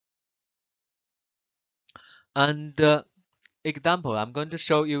And example, I'm going to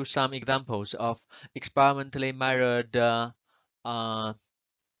show you some examples of experimentally measured uh,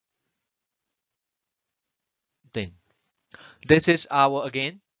 thing. This is our,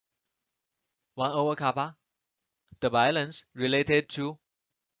 again, 1 over kappa, the valence related to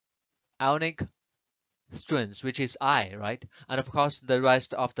ionic strength, which is I, right? And of course, the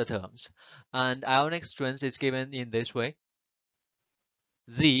rest of the terms. And ionic strength is given in this way.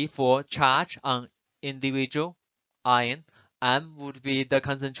 Z for charge on individual ion. M would be the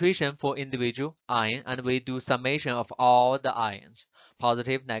concentration for individual ion, and we do summation of all the ions,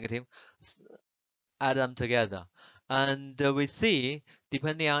 positive, negative, add them together. And we see,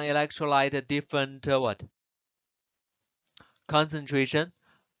 depending on electrolyte, different what? Concentration.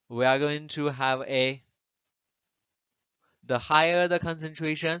 We are going to have the higher the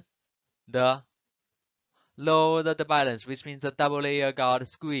concentration, the lower the balance, which means the double layer got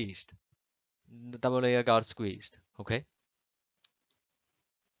squeezed. The double layer got squeezed, okay?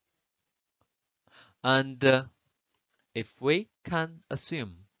 And if we can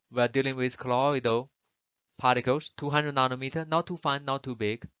assume we're dealing with colloidal particles, 200 nanometer, not too fine, not too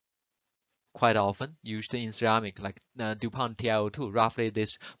big, quite often used in ceramic, like DuPont TiO2, roughly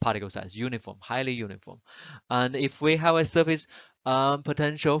this particle size, uniform, highly uniform. And if we have a surface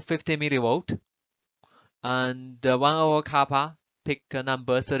potential 50 millivolt, and 1 over kappa, pick a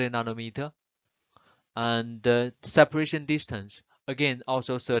number 30 nanometer, and the separation distance, again,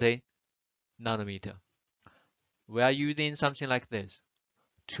 also 30 nanometer. We are using something like this.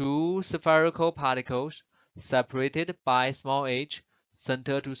 Two spherical particles separated by small h,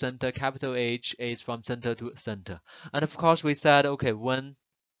 center to center, capital H is from center to center. And of course, we said, okay, when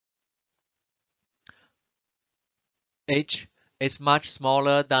h is much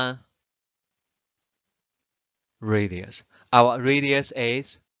smaller than radius, our radius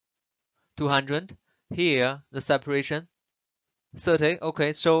is 200. Here, the separation 30.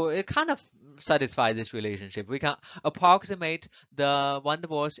 Okay, so it kind of satisfies this relationship. We can approximate the van der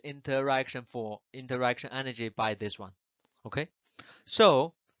Waals interaction energy by this one. Okay,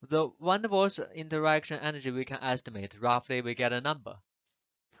 so the van der Waals interaction energy we can estimate roughly. We get a number.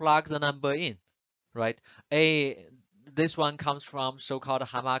 Plug the number in, right? This one comes from so-called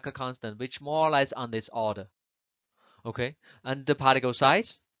Hamaka constant, which more or less on this order. Okay, and the particle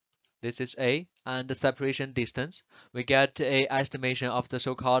size. This is A, and the separation distance. We get a estimation of the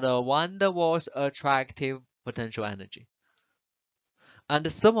so-called van der Waals attractive potential energy. And the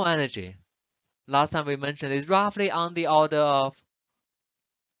thermal energy, last time we mentioned, is roughly on the order of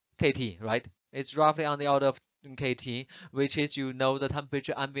kT, right? It's roughly on the order of kT, which is, you know, the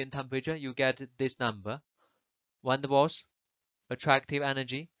temperature, ambient temperature, you get this number. Van der Waals attractive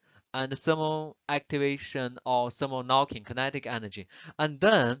energy, and thermal activation or thermal knocking kinetic energy, and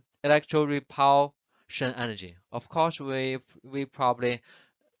then electron repulsion energy. Of course, we probably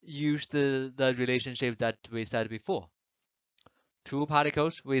use the relationship that we said before. Two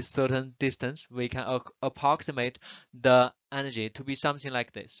particles with certain distance, we can approximate the energy to be something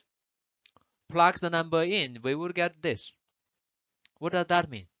like this. Plug the number in, we would get this. What does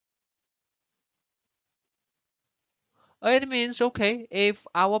that mean? It means, okay, if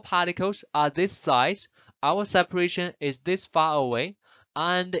our particles are this size, our separation is this far away,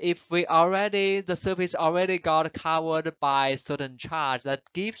 and if the surface already got covered by certain charge, that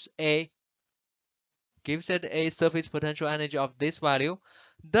gives it a surface potential energy of this value,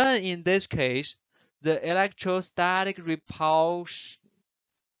 then in this case, the electrostatic repulsion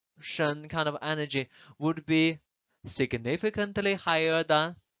kind of energy would be significantly higher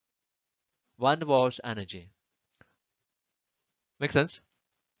than van der Waals energy. Make sense?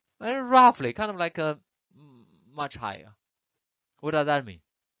 Roughly, kind of like a much higher. What does that mean?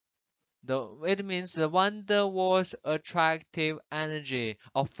 It means the van der Waals attractive energy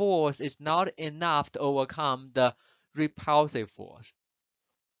or force is not enough to overcome the repulsive force.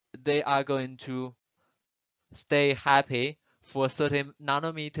 They are going to stay happy for 30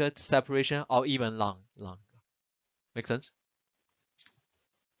 nanometer separation or even longer. Make sense?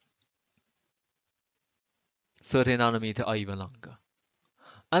 30 nanometer or even longer.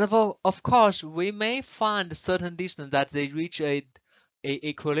 And of course, we may find certain distance that they reach a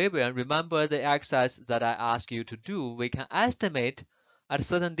equilibrium. Remember the exercise that I asked you to do. We can estimate at a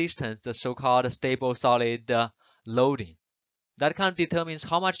certain distance the so-called stable solid loading. That kind of determines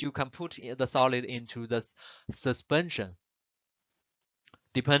how much you can put the solid into the suspension,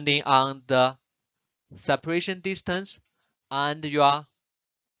 depending on the separation distance and your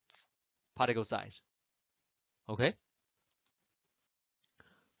particle size. Okay.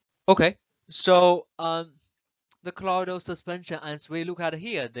 Okay. So The colloidal suspension, as we look at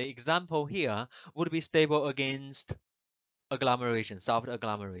here, the example here would be stable against agglomeration, soft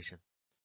agglomeration.